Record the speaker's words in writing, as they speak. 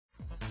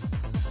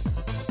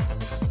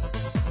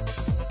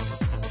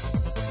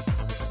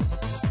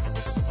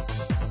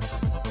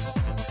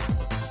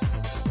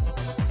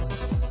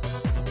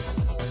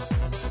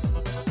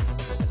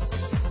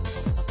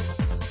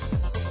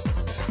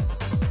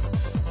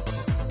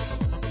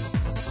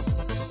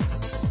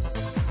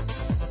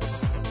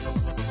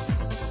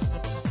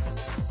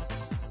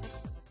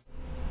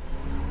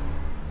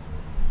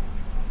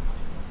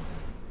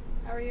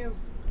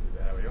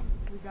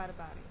got a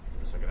body.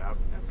 Let's check it out.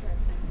 Okay.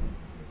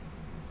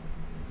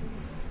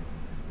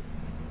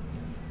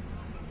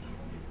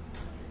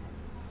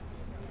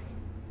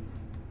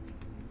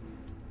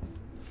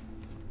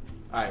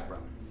 Alright, bro.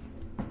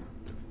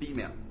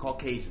 Female,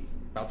 Caucasian,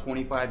 about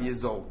 25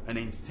 years old. Her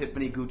name's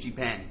Tiffany Gucci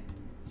Panty.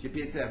 She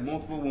appears to have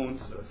multiple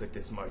wounds. It looks like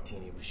this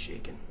martini was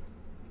shaken.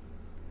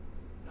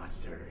 Not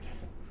stirred.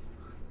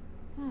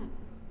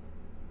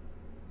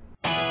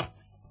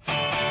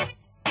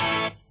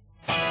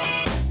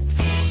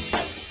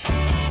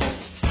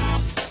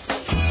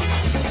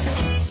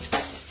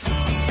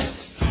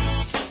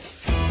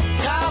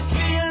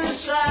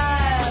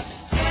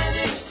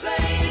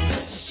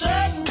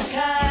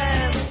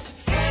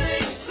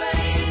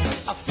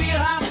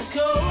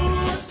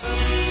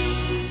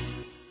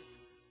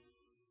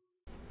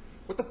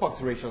 What the fuck's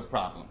Horatio's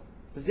problem?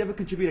 Does he ever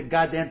contribute a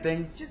goddamn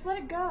thing? Just let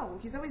it go.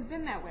 He's always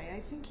been that way. I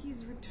think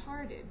he's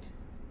retarded.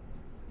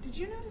 Did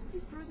you notice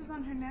these bruises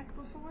on her neck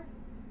before?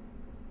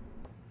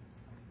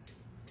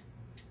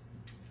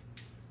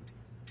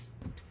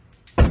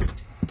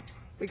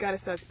 We got a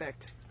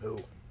suspect. Who?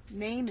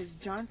 Name is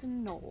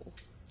Jonathan Knoll.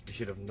 You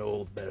should have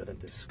known better than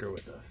to screw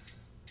with us.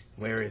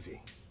 Where is he?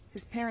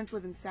 His parents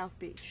live in South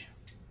Beach.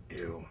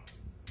 Ew.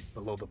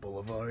 Below the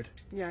boulevard?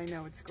 Yeah, I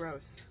know, it's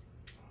gross.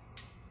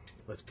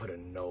 Let's put a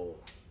Knoll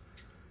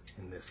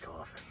in this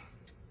coffin.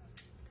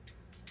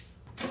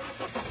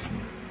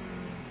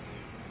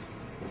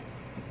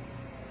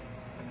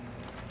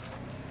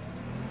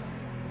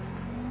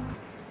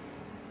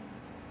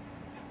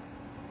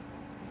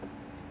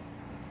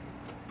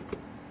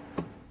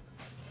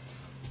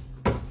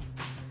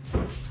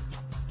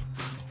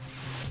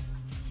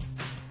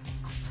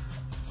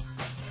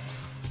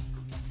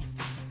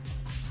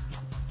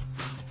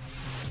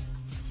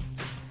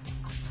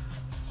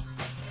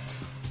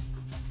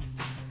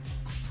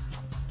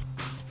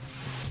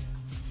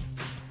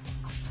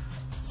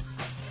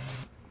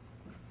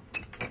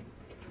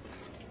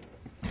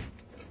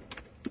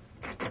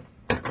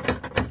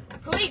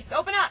 Police,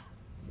 open up!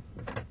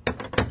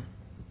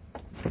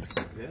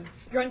 Yeah.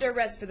 You're under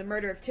arrest for the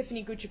murder of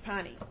Tiffany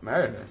Gucciapani.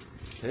 Murder?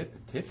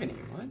 Tiffany?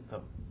 What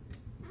the?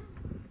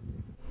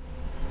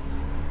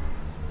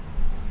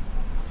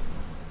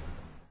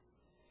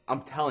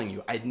 I'm telling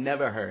you, I'd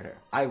never heard her.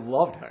 I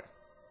loved her.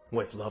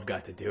 What's love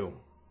got to do?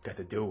 Got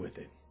to do with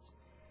it.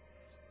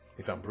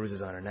 We found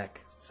bruises on her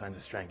neck, signs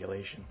of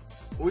strangulation.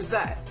 Who's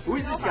that? Who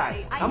is this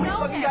guy? I How many know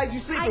fucking him. guys you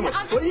sleeping with?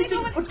 I'm What do you just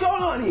think? going- What's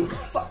going on here?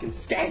 Fucking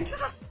skank.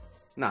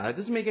 Nah, that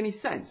doesn't make any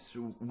sense.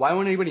 Why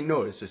won't anybody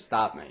notice or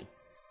stop me?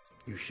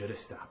 You should have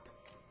stopped.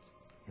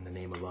 In the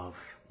name of love.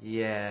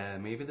 Yeah,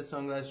 maybe the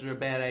sunglasses are a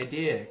bad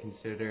idea,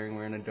 considering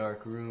we're in a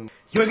dark room.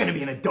 You're gonna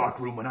be in a dark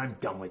room when I'm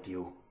done with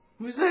you.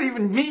 What does that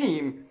even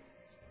mean?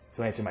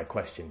 So answer my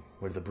question.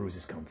 Where do the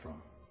bruises come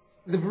from?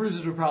 The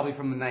bruises were probably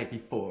from the night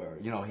before.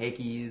 You know,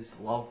 hickeys,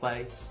 love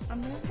bites.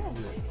 I'm gonna go.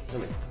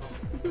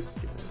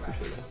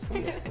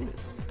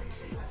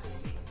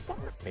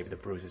 Maybe the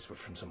bruises were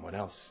from someone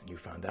else and you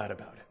found out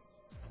about it.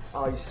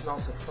 Oh, you smell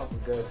so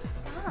fucking good.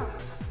 Stop.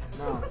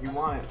 No, you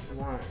want it. You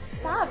want it.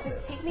 Stop.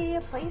 Just take me to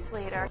your place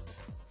later.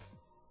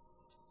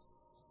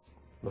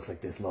 Looks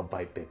like this love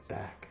bite bit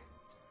back.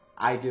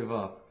 I give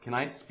up. Can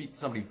I speak to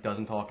somebody who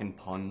doesn't talk in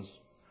puns?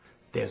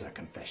 There's our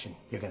confession.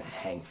 You're gonna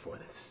hang for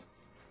this.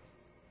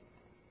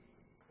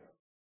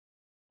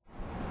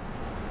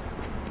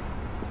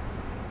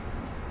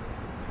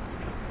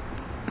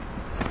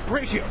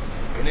 Horatio,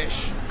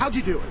 Ganesh, how'd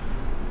you do it?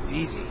 it's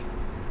easy.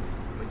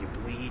 When you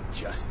bleed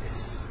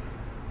justice.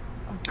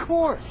 Of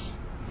course.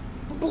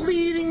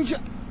 Bleeding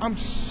I'm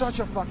such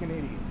a fucking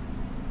idiot.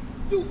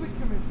 Stupid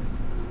commission.